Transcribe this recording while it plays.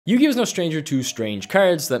Yu-Gi-Oh! Is no stranger to strange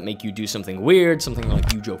cards that make you do something weird, something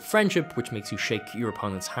like Yu-Gi-Oh! Friendship, which makes you shake your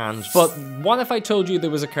opponent's hand. But what if I told you there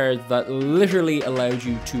was a card that literally allowed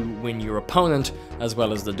you to win your opponent as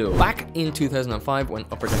well as the duel? Back in 2005, when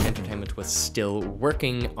Upper Deck Entertainment was still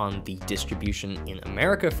working on the distribution in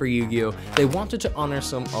America for Yu-Gi-Oh!, they wanted to honor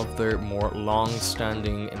some of their more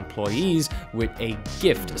long-standing employees with a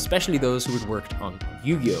gift, especially those who had worked on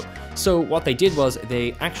Yu-Gi-Oh! So what they did was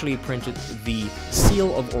they actually printed the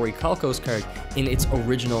Seal of Orichalco's card in its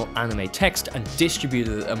original anime text and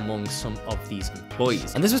distributed it among some of these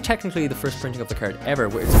employees. And this was technically the first printing of the card ever,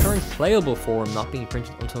 with its current playable form not being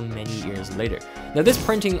printed until many years later. Now, this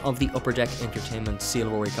printing of the Upper Deck Entertainment Seal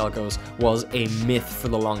of Orichalco's was a myth for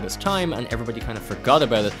the longest time, and everybody kind of forgot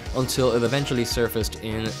about it until it eventually surfaced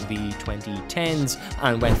in the 2010s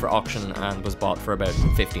and went for auction and was bought for about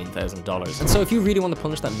 $15,000. And so if you really want to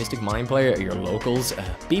punish that Mystic Mind player at your locals,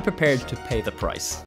 be prepared to pay the price.